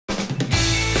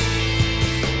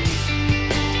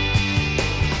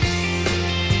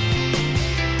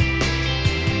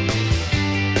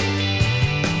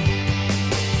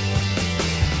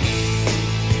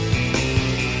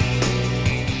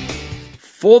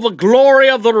For the glory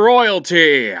of the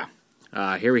royalty!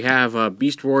 Here we have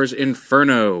Beast Wars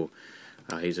Inferno.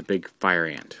 He's a big fire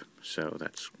ant, so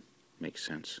that makes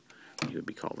sense. He would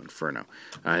be called Inferno.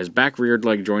 His back rear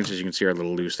leg joints, as you can see, are a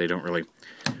little loose. They don't really...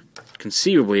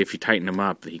 Conceivably, if you tighten them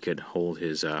up, he could hold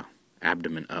his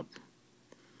abdomen up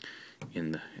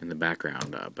in the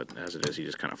background, but as it is, he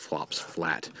just kind of flops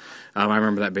flat. I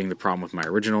remember that being the problem with my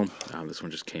original. This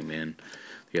one just came in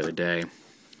the other day.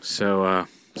 So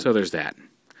there's that.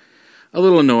 A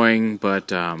little annoying,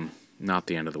 but not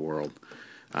the end of the world.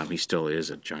 He still is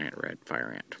a giant red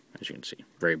fire ant, as you can see.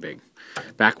 Very big.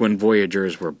 Back when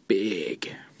Voyagers were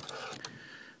big.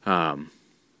 Yeah,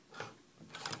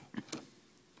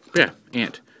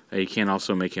 ant. You can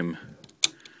also make him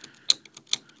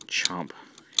chomp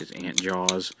his ant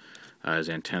jaws. His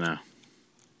antenna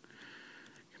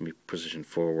can be positioned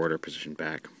forward or positioned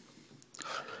back.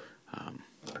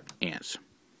 Ants.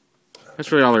 That's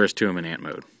really all there is to him in ant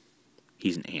mode.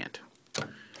 He's an ant.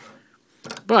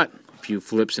 But a few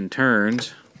flips and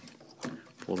turns.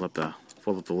 Fold up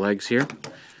the legs here.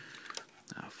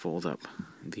 Fold up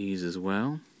these as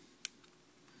well.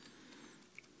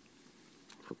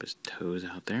 Flip his toes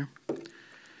out there.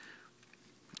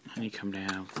 And you come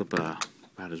down, flip about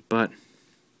his butt.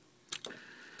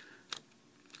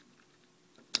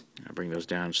 I'll bring those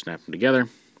down, snap them together.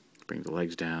 Bring the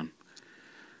legs down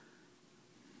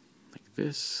like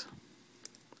this.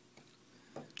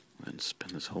 Then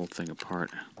spin this whole thing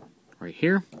apart right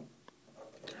here.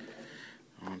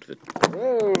 Onto the...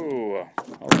 Whoa!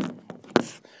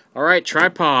 Alright,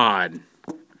 tripod.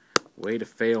 Way to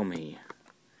fail me.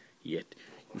 Yet,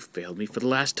 you failed me for the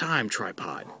last time,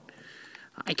 tripod.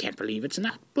 I can't believe it's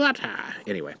not butter.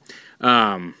 Anyway,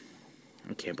 I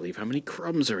can't believe how many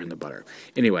crumbs are in the butter.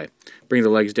 Anyway, bring the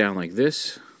legs down like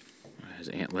this. His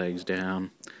ant legs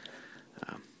down.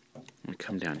 I'm going to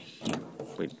come down here.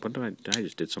 Wait, what did I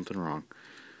just did something wrong.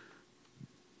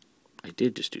 I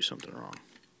did just do something wrong.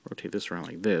 Rotate this around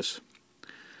like this.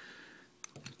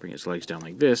 Bring his legs down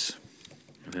like this.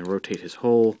 And then rotate his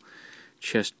whole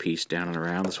chest piece down and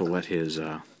around. This will let his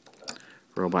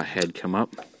robot head come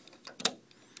up.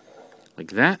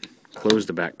 Like that. Close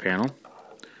the back panel.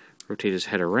 Rotate his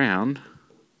head around.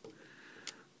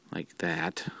 Like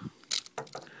that.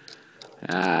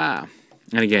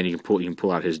 And again, you can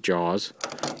pull out his jaws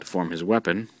to form his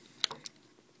weapon.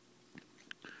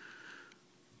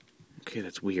 Okay,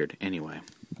 that's weird. Anyway.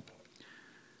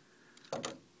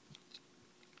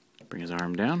 Bring his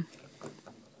arm down.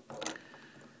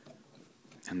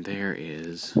 And there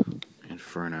is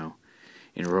Inferno.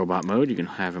 In robot mode, you can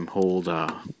have him hold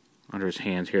under his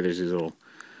hands here. There's these little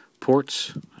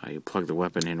ports. You plug the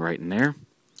weapon in right in there.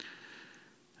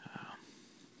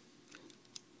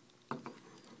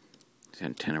 His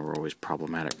antenna were always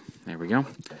problematic. There we go.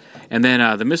 And then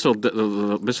the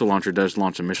missile launcher does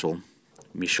launch a missile.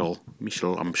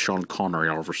 I'm Sean Connery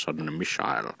all of a sudden, a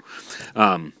missile.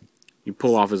 You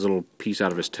pull off his little piece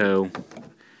out of his toe,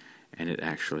 and it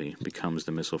actually becomes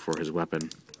the missile for his weapon.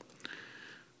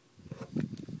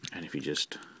 And if you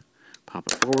just pop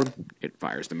it forward, it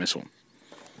fires the missile.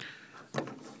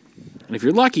 And if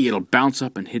you're lucky, it'll bounce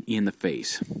up and hit you in the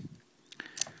face.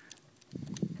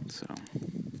 So,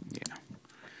 yeah.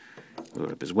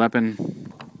 Load up his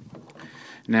weapon.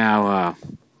 Now,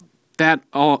 that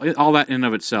all that in and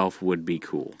of itself would be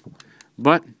cool.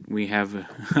 But we have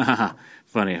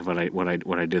funny what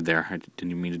I did there. I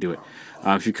didn't even mean to do it.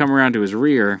 If you come around to his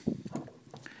rear,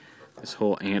 this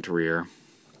whole ant rear,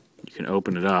 you can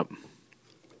open it up.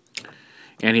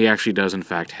 And he actually does, in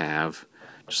fact, have,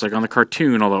 just like on the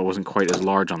cartoon, although it wasn't quite as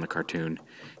large on the cartoon,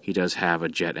 he does have a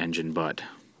jet engine butt.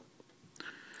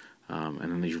 And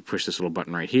then you push this little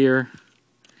button right here,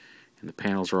 and the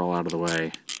panels are all out of the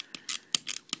way.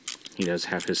 He does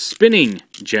have his spinning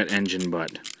jet engine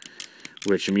butt,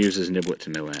 which amuses Niblet to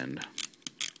no end.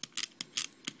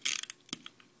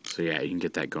 So yeah, you can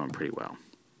get that going pretty well.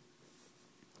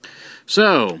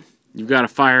 So, you've got a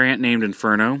fire ant named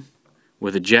Inferno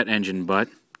with a jet engine butt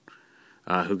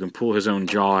who can pull his own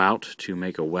jaw out to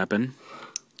make a weapon.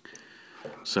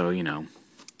 So, you know,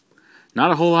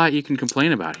 not a whole lot you can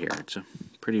complain about here. It's a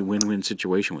pretty win-win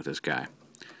situation with this guy.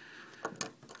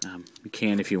 You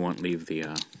can, if you want, leave the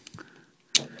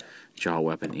jaw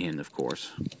weapon in, of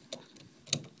course.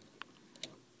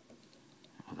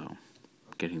 Although,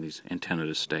 getting these antennae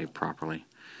to stay properly.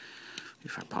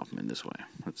 If I pop them in this way,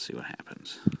 let's see what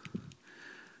happens.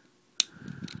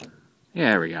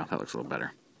 Yeah, there we go. That looks a little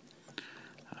better.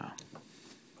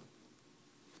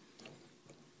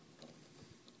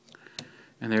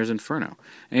 And there's Inferno.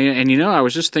 And you know, I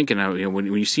was just thinking, when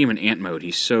you see him in ant mode,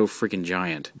 he's so freaking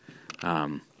giant.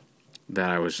 that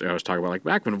I was talking about, like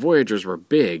back when Voyagers were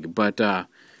big. But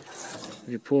if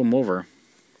you pull him over,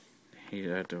 he's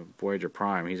at the Voyager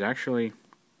Prime. He's actually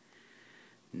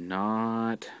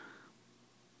not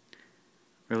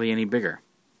really any bigger.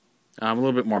 A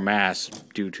little bit more mass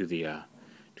due to the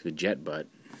jet butt.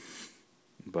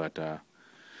 But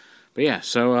yeah.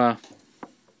 So I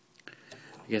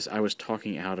guess I was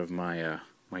talking out of my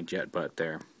my jet butt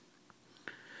there.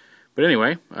 But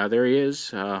anyway, there he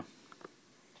is.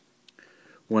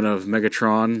 One of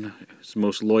Megatron's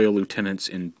most loyal lieutenants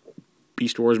in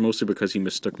Beast Wars, mostly because he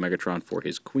mistook Megatron for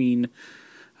his queen,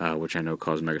 which I know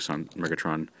caused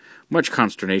Megatron much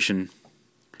consternation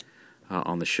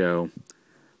on the show.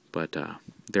 But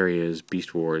there he is,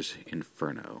 Beast Wars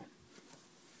Inferno.